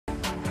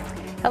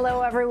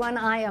Hello, everyone.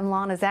 I am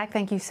Lana Zak.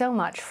 Thank you so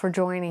much for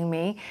joining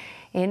me.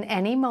 In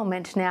any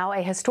moment now,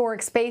 a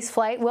historic space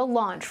flight will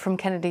launch from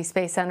Kennedy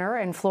Space Center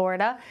in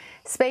Florida.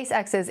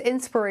 SpaceX's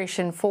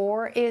Inspiration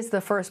 4 is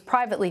the first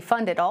privately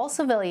funded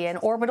all-civilian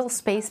orbital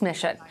space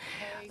mission.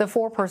 The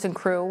four-person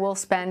crew will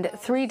spend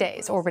 3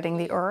 days orbiting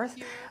the Earth,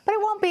 but it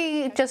won't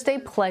be just a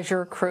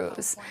pleasure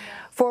cruise.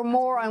 For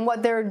more on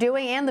what they're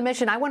doing and the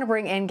mission, I want to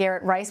bring in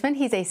Garrett Reisman.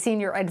 He's a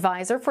senior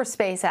advisor for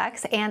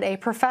SpaceX and a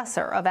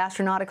professor of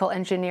astronautical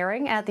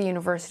engineering at the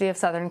University of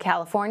Southern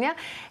California.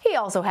 He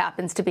also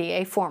happens to be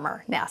a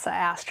former NASA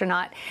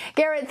astronaut.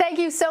 Garrett, thank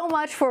you so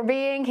much for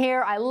being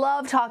here. I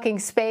love talking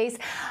space.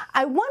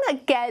 I want to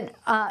get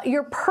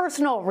your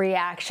personal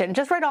reaction,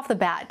 just right off the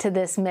bat, to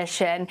this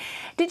mission.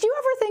 Did you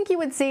ever think you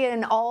would see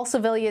an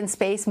all-civilian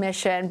space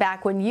mission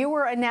back when you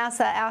were a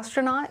NASA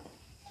astronaut?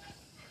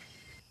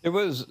 There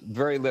was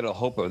very little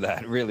hope of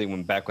that, really,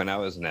 back when I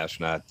was an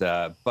astronaut.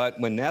 But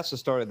when NASA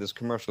started this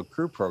commercial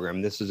crew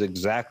program, this is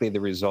exactly the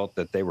result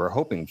that they were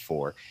hoping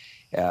for.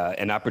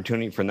 An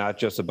opportunity for not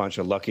just a bunch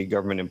of lucky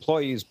government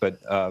employees,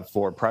 but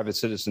for private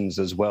citizens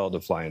as well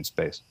to fly in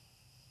space.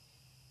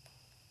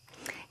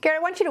 Garrett,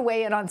 I want you to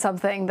weigh in on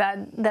something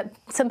that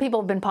some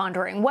people have been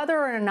pondering, whether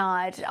or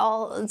not,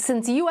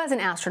 since you as an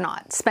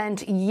astronaut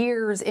spent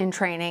years in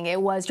training,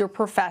 it was your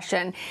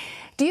profession,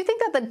 do you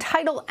think that the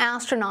title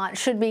astronaut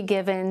should be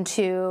given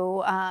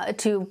to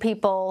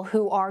people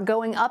who are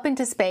going up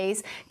into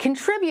space,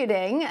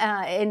 contributing,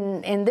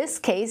 in this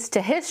case,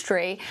 to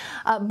history,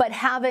 but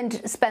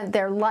haven't spent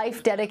their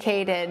life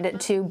dedicated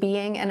to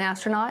being an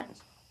astronaut?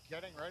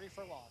 Getting ready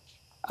for launch.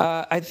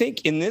 I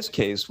think in this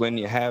case, when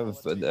you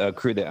have a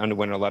crew that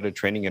underwent a lot of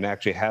training and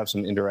actually have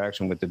some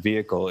interaction with the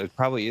vehicle, it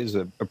probably is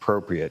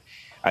appropriate.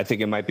 I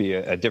think it might be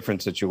a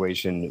different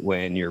situation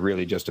when you're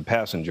really just a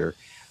passenger.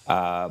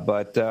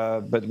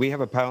 But we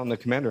have a pilot and a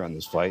commander on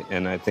this flight,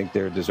 and I think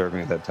they're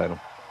deserving of that title.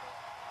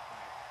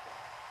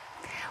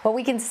 Well,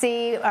 we can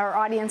see, our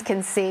audience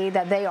can see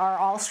that they are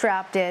all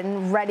strapped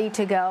in, ready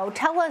to go.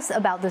 Tell us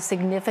about the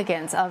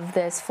significance of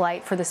this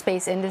flight for the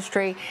space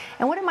industry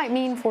and what it might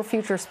mean for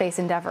future space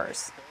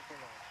endeavors.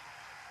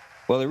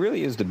 Well, it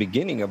really is the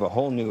beginning of a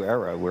whole new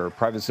era where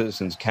private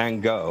citizens can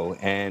go,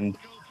 and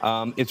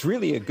it's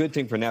really a good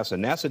thing for NASA.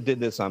 NASA did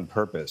this on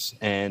purpose,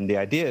 and the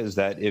idea is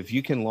that if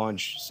you can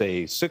launch,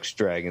 say, 6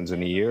 Dragons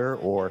in a year,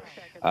 or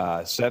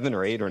 7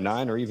 or 8 or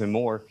 9 or even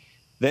more,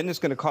 then it's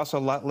going to cost a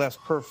lot less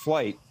per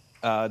flight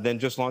than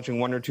just launching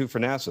 1 or 2 for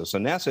NASA. So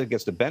NASA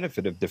gets the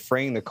benefit of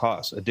defraying the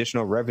costs,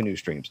 additional revenue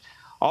streams.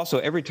 Also,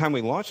 every time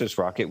we launch this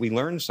rocket, we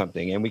learn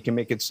something, and we can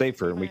make it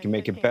safer, and we can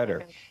make it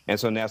better. And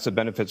so NASA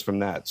benefits from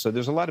that. So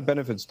there's a lot of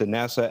benefits to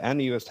NASA and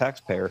the U.S.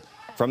 taxpayer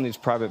from these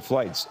private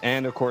flights.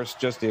 And, of course,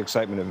 just the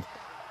excitement of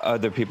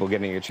other people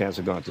getting a chance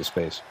to go into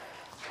space.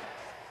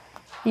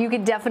 You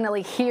could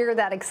definitely hear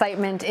that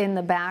excitement in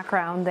the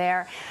background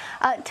there.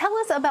 Tell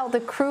us about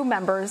the crew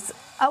members.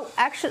 Oh,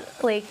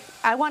 actually,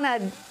 I want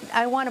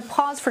to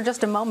pause for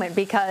just a moment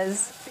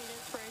because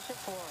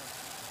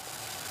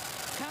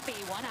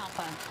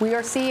we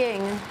are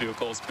seeing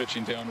Vehicles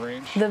pitching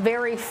downrange. The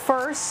very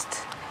first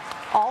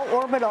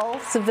all-orbital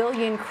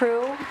civilian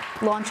crew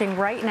launching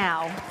right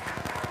now.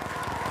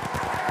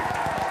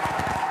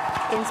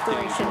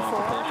 Inspiration 4.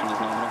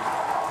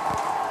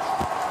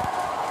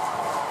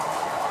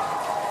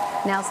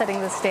 Now setting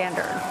the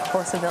standard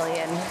for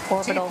civilian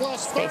orbital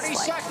spaceflight.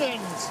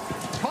 Seconds.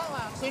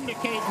 Callouts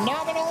indicate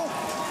nominal.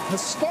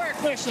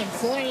 Historic mission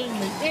flying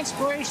the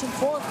Inspiration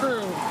 4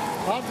 crew.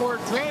 Onboard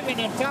Dragon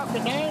and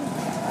Falcon 9.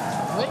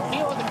 Great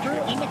view of the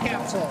crew in the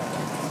capsule.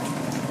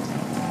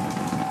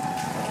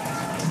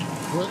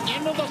 We're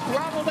into the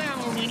throttle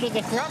down, into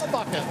the throttle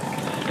bucket.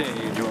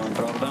 Stage 1,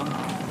 throttle down.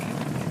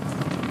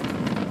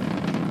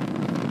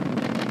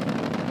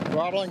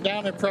 Throttling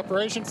down in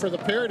preparation for the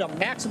period of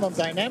maximum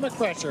dynamic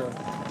pressure.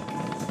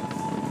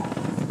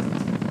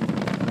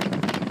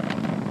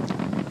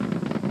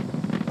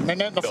 And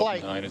then in the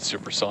flight. 9 is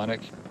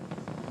supersonic.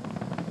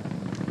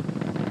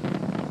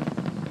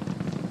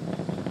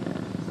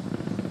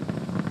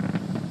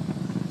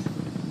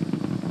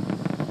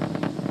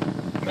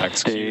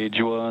 Stage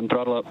 1,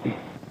 throttle up.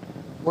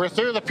 We're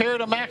through the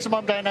period of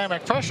maximum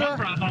dynamic pressure.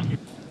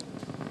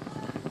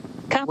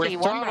 Copy,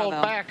 We're throttled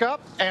back up,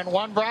 and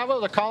 1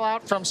 Bravo, the call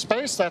out from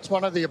space. That's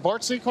one of the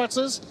abort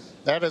sequences.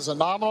 That is a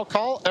nominal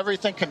call.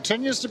 Everything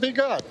continues to be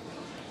good.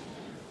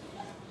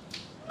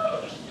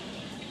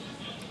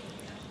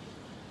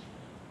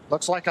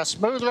 Looks like a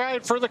smooth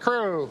ride for the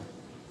crew.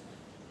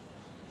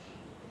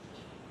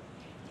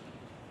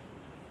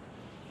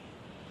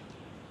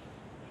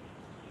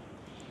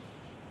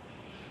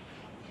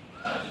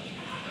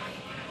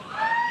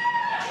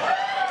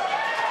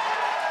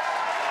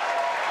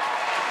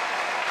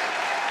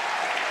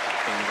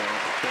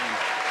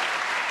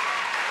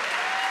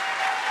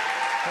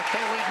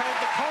 Okay, we heard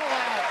the call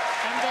out.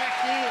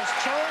 MDAC-D is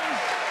chilling.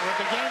 We're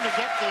beginning to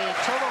get the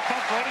turbo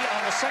pump ready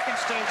on the second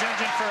stage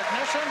engine for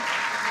ignition.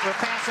 We're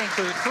passing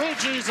through 3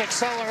 G's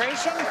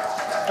acceleration.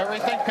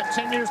 Everything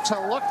continues to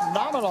look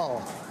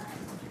nominal.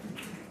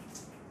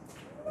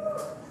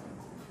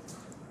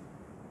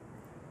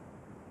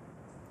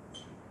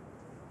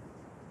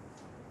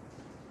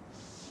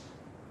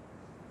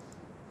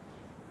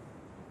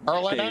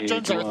 Merlin Stage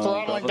engines are one,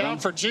 throttling throttle down down.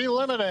 for G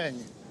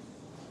limiting.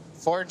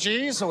 4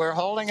 Gs, we're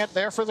holding it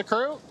there for the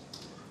crew.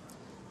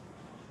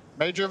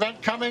 Major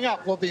event coming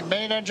up will be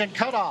main engine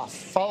cutoff,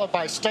 followed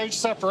by stage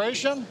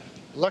separation,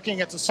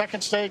 looking at the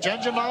second stage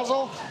engine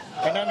nozzle,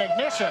 and then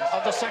ignition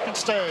of the second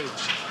stage.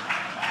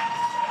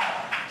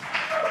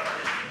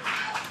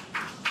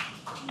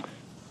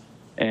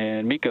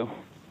 And Miko.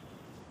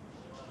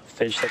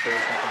 Stage separation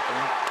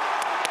confirmed.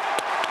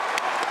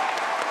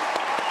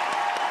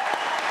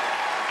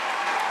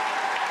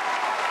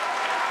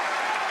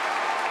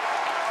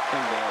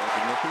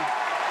 Ignition.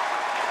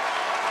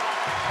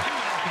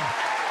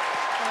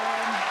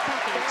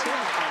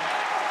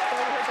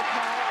 There's a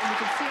call, and you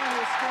can see on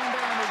your screen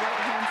there on the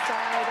right-hand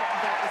side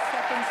that the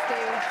second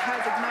stage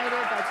has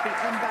ignited. That's the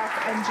MVAC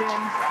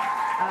engine.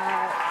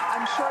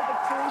 I'm sure the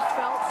crew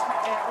felt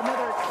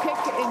another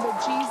kick in the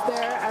G's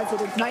there as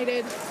it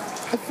ignited.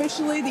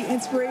 Officially, the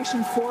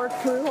Inspiration 4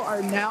 crew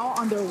are now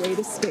on their way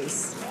to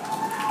space.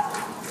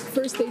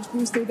 First stage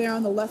booster there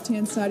on the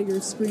left-hand side of your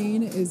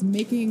screen is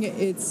making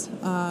its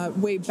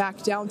way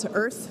back down to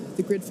Earth.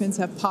 The grid fins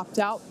have popped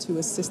out to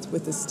assist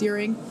with the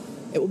steering.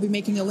 It will be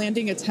making a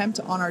landing attempt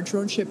on our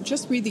drone ship.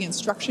 Just read the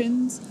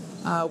instructions,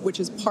 which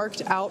is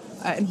parked out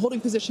and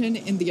holding position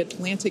in the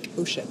Atlantic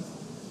Ocean.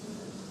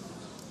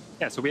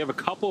 Yeah, so we have a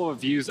couple of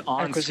views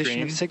on Acquisition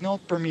screen. of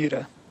signal,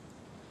 Bermuda.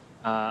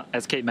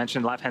 As Kate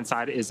mentioned, the left-hand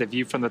side is a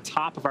view from the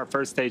top of our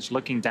first stage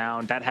looking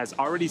down. That has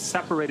already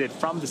separated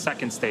from the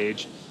second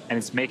stage, and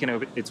it's making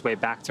its way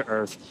back to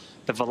Earth.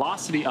 The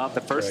velocity of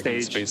the first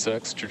Dragon stage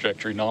SpaceX,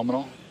 trajectory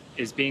nominal.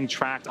 is being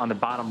tracked on the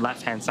bottom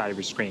left-hand side of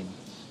your screen.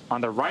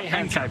 On the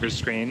right-hand side of your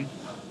screen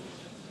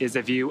is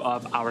a view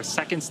of our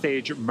second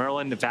stage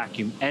Merlin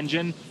vacuum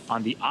engine.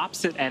 On the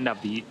opposite end of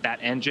that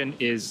engine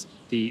is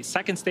the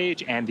second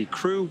stage and the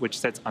crew, which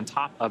sits on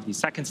top of the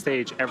second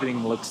stage.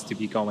 Everything looks to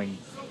be going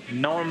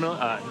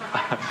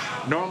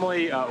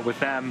normally with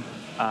them.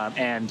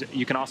 And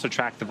you can also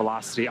track the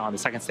velocity on the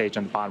second stage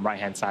on the bottom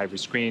right-hand side of your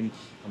screen.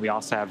 And we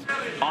also have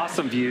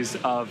awesome views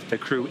of the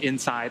crew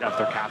inside of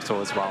their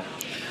capsule as well.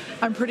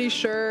 I'm pretty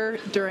sure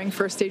during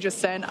first stage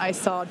ascent, I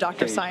saw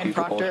Dr. Cyan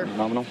Proctor.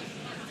 Nominal.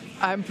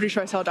 I'm pretty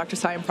sure I saw Dr.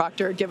 Cyan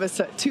Proctor give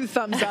us 2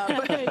 thumbs up.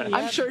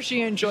 I'm sure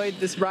she enjoyed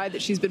this ride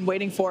that she's been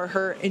waiting for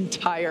her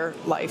entire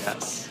life.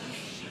 Yes.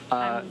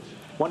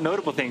 One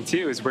notable thing,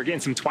 too, is we're getting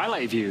some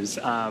twilight views.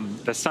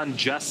 The sun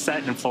just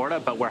set in Florida,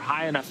 but we're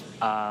high enough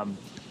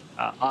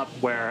up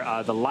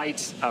where the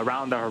light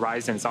around the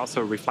horizon is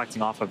also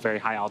reflecting off of very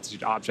high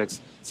altitude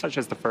objects, such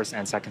as the first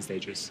and second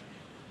stages.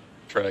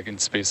 Dragon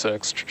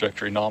SpaceX,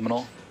 trajectory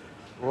nominal.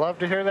 Love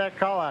to hear that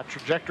call out,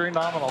 trajectory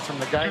nominal from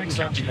the guidance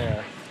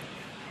engineer.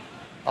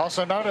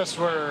 Also notice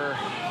we're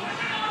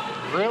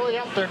really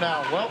up there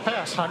now, well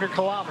past 100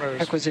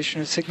 kilometers.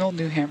 Acquisition of signal,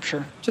 New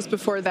Hampshire. Just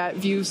before that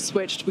view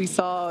switched, we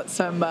saw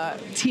some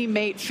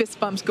teammate fist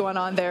bumps going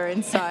on there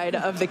inside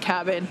of the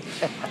cabin.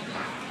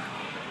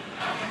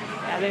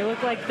 Yeah, they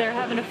look like they're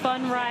having a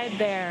fun ride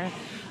there.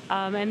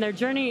 And their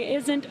journey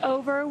isn't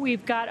over.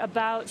 We've got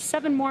about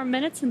 7 more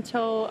minutes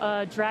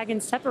until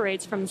Dragon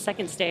separates from the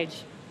second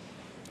stage.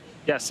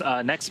 Yes,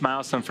 next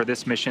milestone for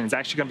this mission is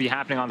actually going to be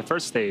happening on the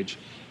first stage.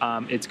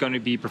 It's going to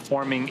be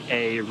performing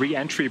a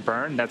re-entry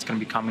burn that's going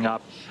to be coming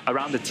up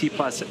around the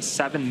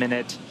T+7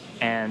 minute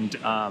and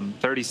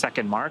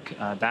 30-second mark.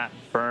 That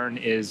burn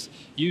is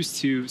used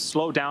to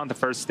slow down the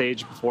first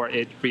stage before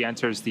it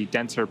re-enters the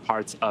denser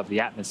parts of the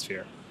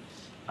atmosphere.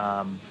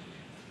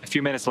 A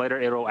few minutes later,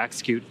 it will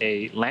execute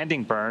a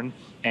landing burn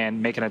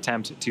and make an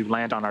attempt to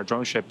land on our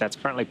drone ship that's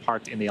currently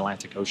parked in the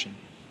Atlantic Ocean.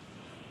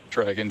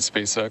 Dragon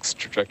SpaceX,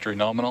 trajectory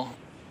nominal.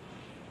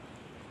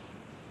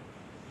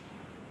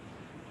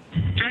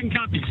 Dragon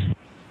copies.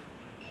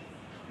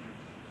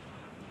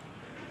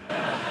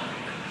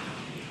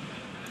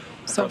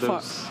 So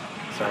far,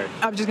 Sorry.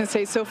 I was just going to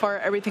say, so far,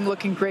 everything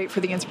looking great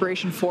for the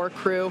Inspiration 4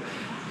 crew.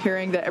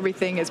 Hearing that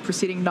everything is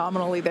proceeding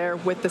nominally there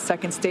with the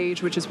second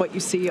stage, which is what you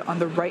see on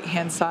the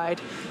right-hand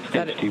side.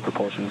 Stage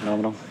propulsion is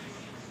nominal.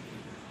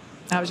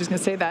 I was just going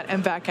to say that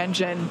MVAC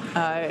engine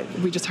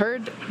we just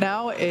heard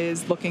now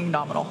is looking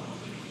nominal.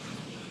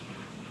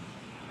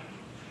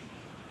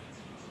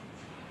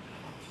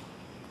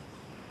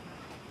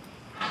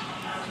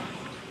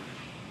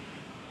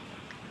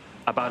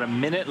 About a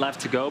minute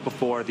left to go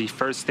before the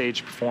first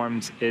stage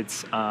performs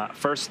its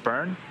first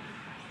burn.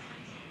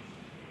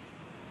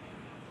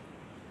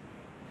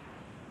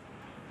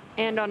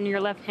 And on your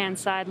left-hand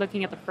side,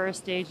 looking at the first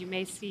stage, you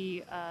may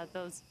see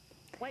those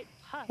white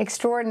puffs.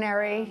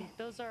 Extraordinary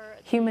Those are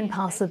human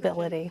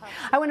possibility.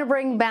 I want to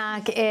bring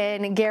back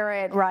in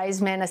Garrett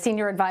Reisman, a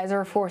senior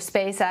advisor for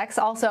SpaceX,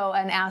 also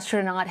an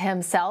astronaut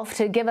himself,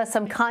 to give us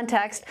some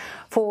context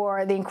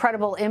for the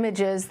incredible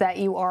images that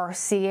you are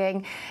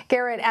seeing.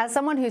 Garrett, as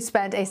someone who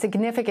spent a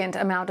significant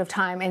amount of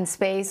time in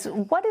space,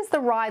 what is the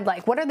ride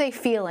like? What are they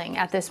feeling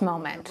at this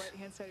moment?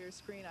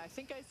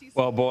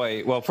 Well,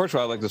 boy, first of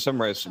all, I'd like to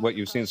summarize what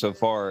you've seen so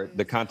far.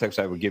 The context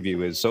I would give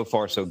you is so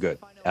far so good.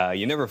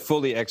 You never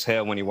fully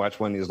exhale when you watch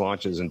one of these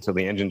launches until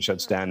the engine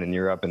shuts down and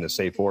you're up in a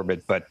safe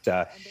orbit. But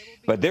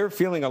they're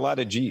feeling a lot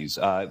of G's.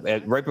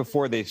 Right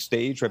before they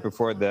stage, right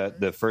before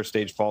the first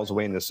stage falls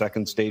away and the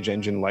second stage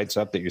engine lights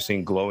up that you're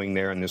seeing glowing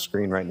there on the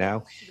screen right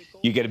now,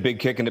 you get a big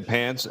kick in the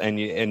pants and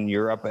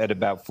you're up at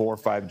about 4 or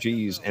 5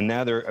 G's. And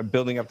now they're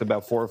building up to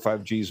about 4 or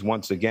 5 G's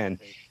once again.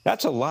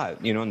 That's a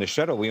lot. In the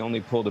shuttle, we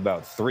only pulled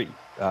about 3.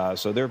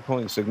 So they're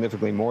pulling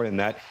significantly more than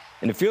that.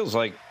 And it feels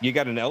like you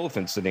got an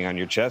elephant sitting on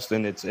your chest,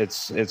 and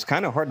it's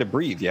kind of hard to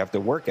breathe. You have to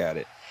work at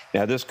it.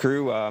 Now, this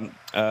crew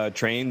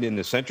trained in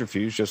the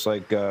centrifuge, just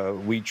like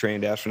we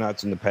trained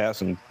astronauts in the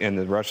past, and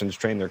the Russians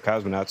trained their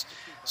cosmonauts.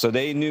 So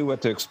they knew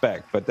what to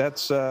expect. But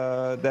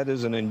that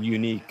is a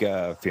unique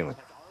feeling.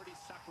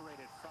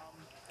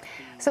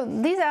 So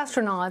these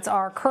astronauts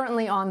are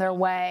currently on their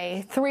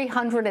way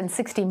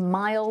 360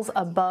 miles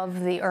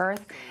above the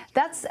Earth.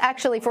 That's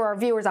actually, for our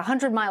viewers,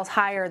 100 miles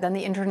higher than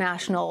the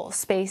International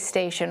Space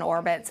Station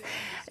orbits.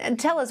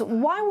 Tell us,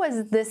 why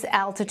was this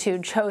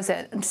altitude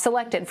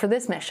selected for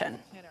this mission?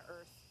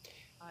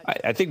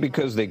 I think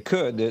because they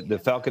could. The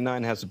Falcon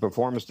 9 has the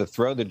performance to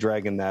throw the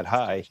Dragon that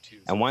high,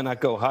 and why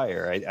not go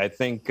higher? I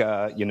think,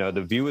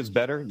 the view is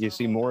better. You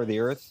see more of the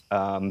Earth.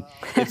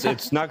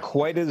 It's not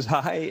quite as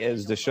high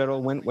as the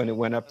shuttle went when it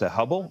went up to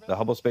Hubble, the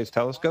Hubble Space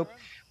Telescope.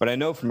 But I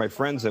know from my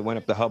friends that went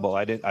up to Hubble,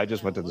 I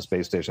just went to the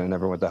space station. I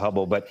never went to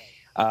Hubble. But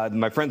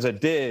my friends that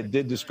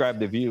did describe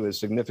the view as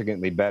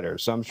significantly better.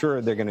 So I'm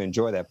sure they're going to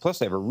enjoy that. Plus,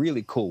 they have a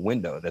really cool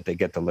window that they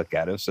get to look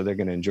out of, so they're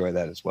going to enjoy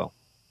that as well.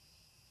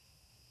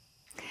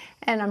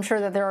 And I'm sure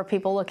that there are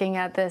people looking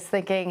at this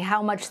thinking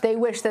how much they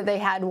wish that they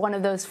had one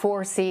of those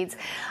 4 seats.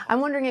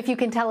 I'm wondering if you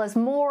can tell us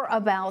more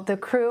about the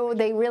crew.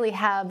 They really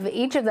have,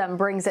 each of them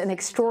brings an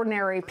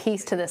extraordinary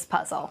piece to this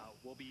puzzle.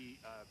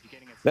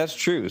 That's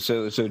true.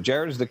 So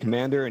Jared is the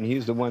commander, and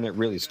he's the one that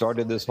really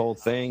started this whole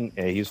thing.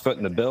 He's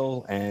footing the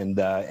bill and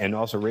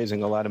also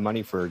raising a lot of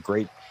money for a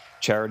great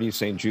charity,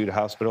 St. Jude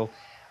Hospital.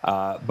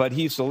 But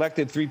he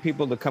selected 3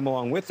 people to come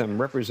along with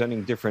him,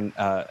 representing different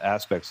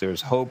aspects.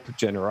 There's hope,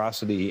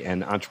 generosity,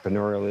 and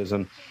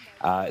entrepreneurialism.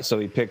 So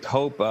he picked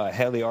Hope.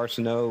 Haley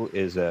Arsenault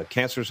is a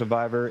cancer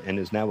survivor and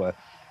is now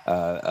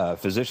a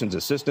physician's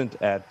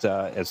assistant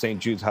at St.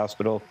 Jude's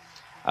Hospital.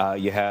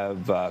 You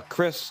have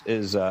Chris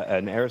is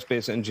an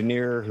aerospace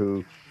engineer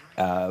who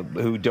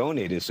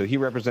donated. So he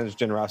represents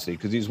generosity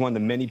because he's one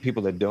of the many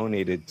people that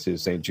donated to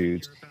St.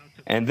 Jude's.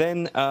 And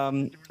then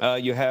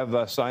you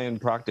have Cyan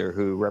Proctor,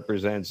 who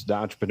represents the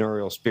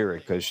entrepreneurial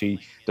spirit because she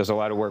does a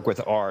lot of work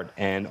with art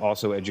and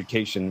also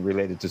education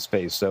related to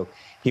space. So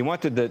he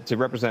wanted to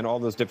represent all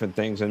those different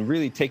things and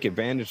really take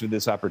advantage of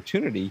this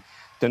opportunity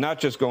to not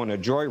just go on a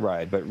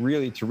joyride, but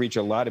really to reach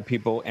a lot of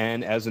people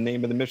and, as the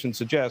name of the mission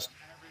suggests,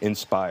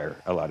 inspire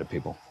a lot of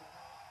people.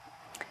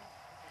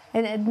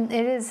 And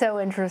it is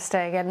so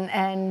interesting.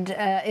 And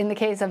in the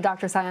case of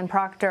Dr. Cyan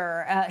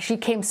Proctor, she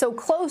came so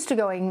close to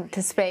going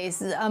to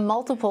space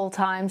multiple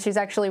times. She's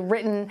actually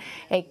written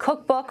a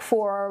cookbook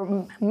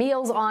for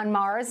meals on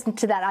Mars,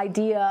 to that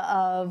idea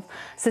of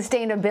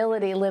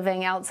sustainability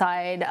living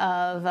outside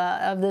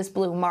of this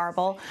blue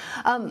marble.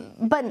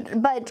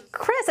 But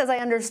Chris, as I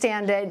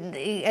understand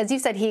it, as you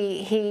said,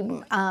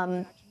 he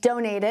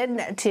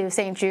donated to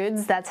St.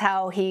 Jude's. That's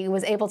how he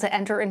was able to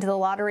enter into the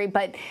lottery.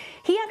 But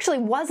he actually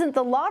wasn't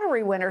the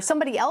lottery winner.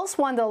 Somebody else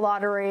won the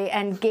lottery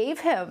and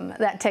gave him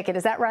that ticket.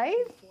 Is that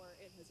right?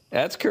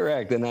 That's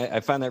correct. And I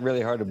find that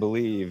really hard to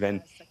believe.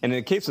 And in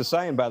the case of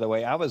Cyan, by the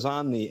way, I was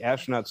on the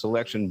astronaut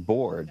selection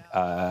board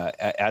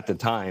at the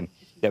time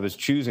that was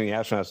choosing the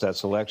astronauts that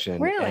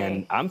selection. Really?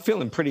 And I'm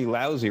feeling pretty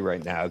lousy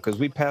right now because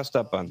we passed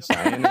up on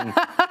Cyan. And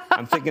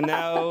I'm thinking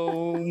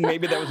now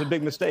maybe that was a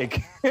big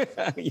mistake.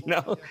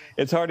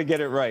 It's hard to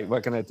get it right.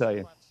 What can I tell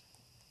you?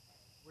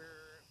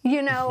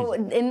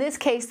 In this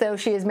case, though,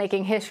 she is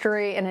making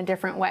history in a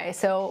different way.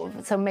 So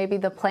maybe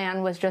the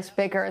plan was just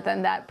bigger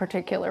than that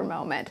particular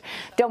moment.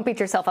 Don't beat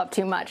yourself up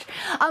too much.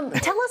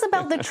 Tell us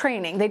about the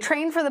training. They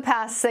trained for the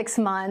past 6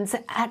 months.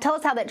 Tell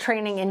us how that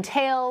training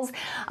entails.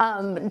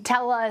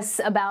 Tell us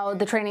about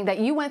the training that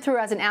you went through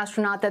as an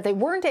astronaut that they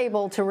weren't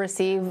able to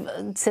receive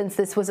since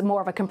this was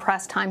more of a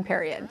compressed time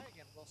period.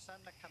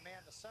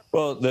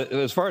 Well,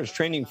 as far as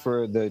training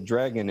for the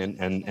Dragon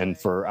and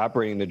for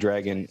operating the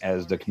Dragon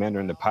as the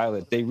commander and the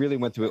pilot, they really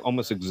went through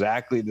almost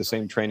exactly the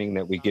same training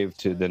that we give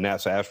to the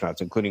NASA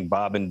astronauts, including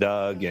Bob and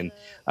Doug, and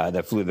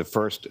that flew the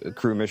first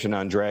crew mission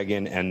on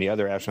Dragon, and the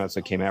other astronauts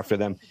that came after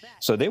them.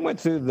 So they went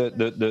through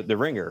the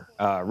ringer,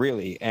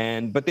 really.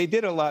 But they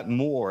did a lot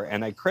more,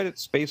 and I credit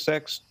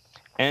SpaceX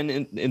and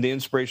in the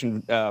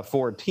Inspiration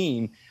 4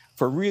 team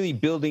for really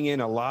building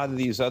in a lot of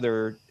these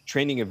other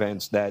training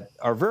events that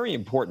are very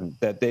important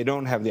that they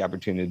don't have the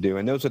opportunity to do.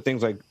 And those are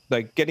things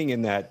like getting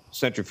in that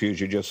centrifuge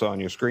you just saw on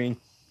your screen,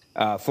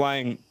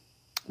 flying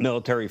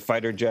military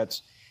fighter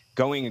jets,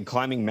 going and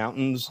climbing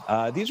mountains.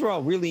 These are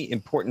all really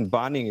important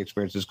bonding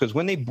experiences because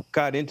when they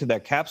got into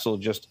that capsule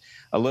just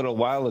a little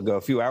while ago,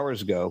 a few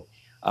hours ago,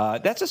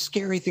 that's a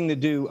scary thing to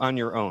do on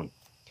your own.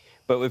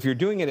 But if you're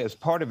doing it as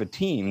part of a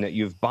team that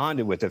you've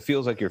bonded with, it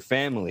feels like your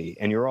family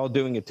and you're all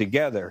doing it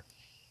together,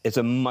 it's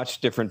a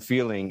much different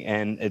feeling,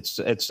 and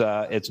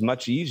it's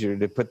much easier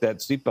to put that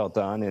seatbelt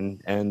on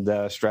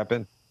and strap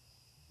in.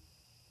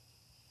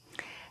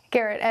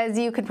 Garrett, as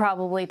you could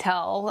probably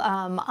tell,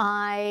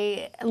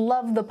 I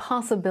love the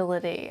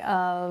possibility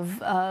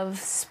of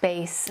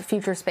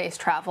future space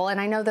travel. And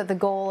I know that the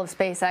goal of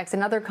SpaceX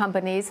and other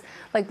companies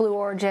like Blue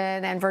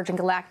Origin and Virgin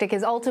Galactic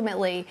is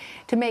ultimately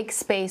to make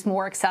space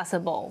more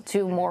accessible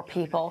to more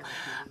people.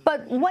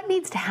 But what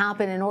needs to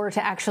happen in order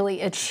to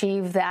actually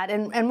achieve that?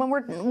 And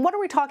what are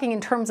we talking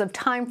in terms of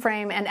time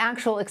frame and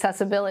actual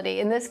accessibility?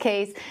 In this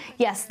case,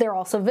 yes, they're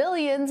all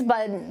civilians,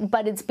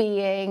 but it's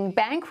being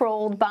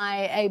bankrolled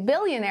by a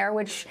billionaire,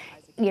 which,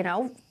 you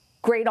know,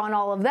 great on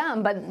all of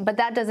them, but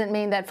that doesn't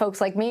mean that folks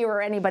like me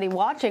or anybody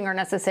watching are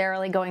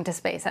necessarily going to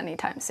space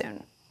anytime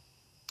soon.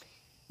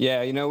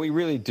 Yeah, you know, we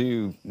really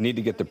do need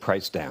to get the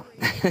price down.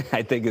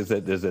 I think is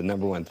the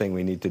number one thing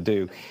we need to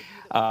do.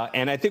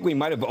 And I think we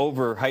might have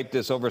overhyped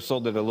this,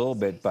 oversold it a little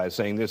bit by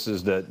saying this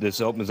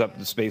opens up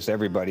the space to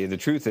everybody. The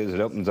truth is, it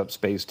opens up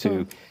space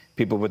to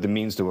people with the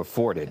means to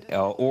afford it,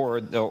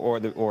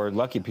 or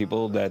lucky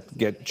people that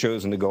get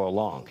chosen to go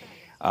along.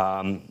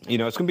 You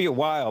know, it's going to be a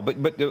while,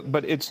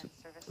 but it's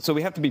so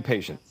we have to be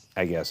patient,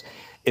 I guess.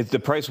 The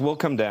price will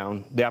come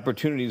down. The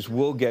opportunities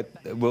will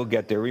get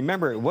there.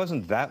 Remember, it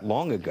wasn't that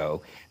long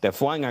ago that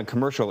flying on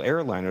commercial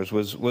airliners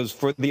was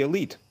for the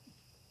elite.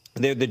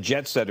 They're the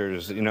jet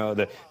setters. You know,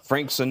 the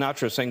Frank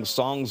Sinatra sang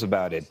songs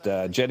about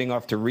it, jetting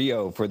off to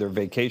Rio for their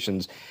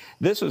vacations.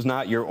 This was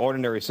not your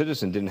ordinary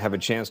citizen, didn't have a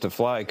chance to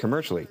fly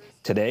commercially.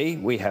 Today,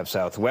 we have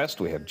Southwest,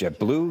 we have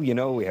JetBlue, you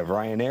know, we have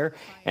Ryanair,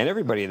 and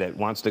everybody that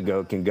wants to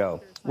go can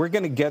go. We're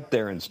going to get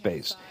there in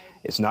space.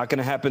 It's not going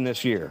to happen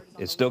this year.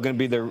 It's still going to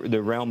be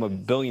the realm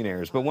of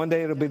billionaires, but one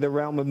day it'll be the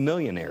realm of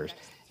millionaires.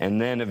 And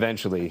then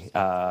eventually,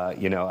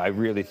 you know, I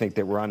really think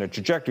that we're on a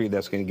trajectory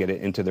that's going to get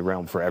it into the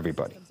realm for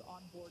everybody.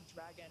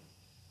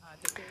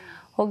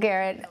 Well,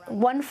 Garrett,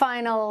 one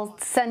final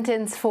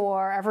sentence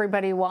for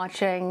everybody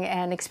watching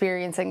and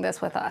experiencing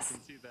this with us.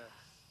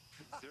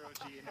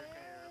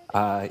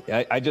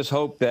 I just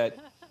hope that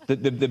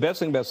the best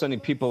thing about sending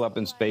people up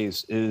in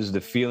space is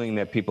the feeling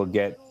that people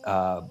get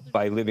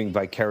by living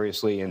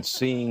vicariously and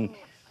seeing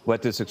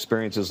what this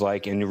experience is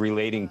like and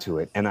relating to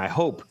it. And I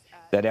hope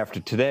that after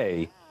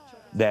today,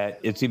 that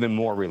it's even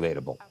more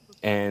relatable.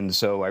 And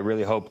so I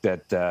really hope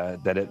that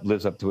that it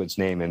lives up to its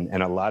name,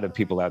 and a lot of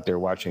people out there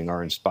watching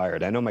are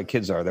inspired. I know my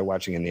kids are. They're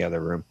watching in the other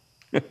room.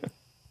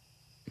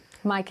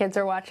 My kids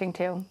are watching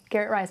too.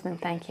 Garrett Reisman,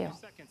 thank you.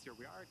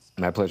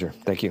 My pleasure.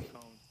 Thank you.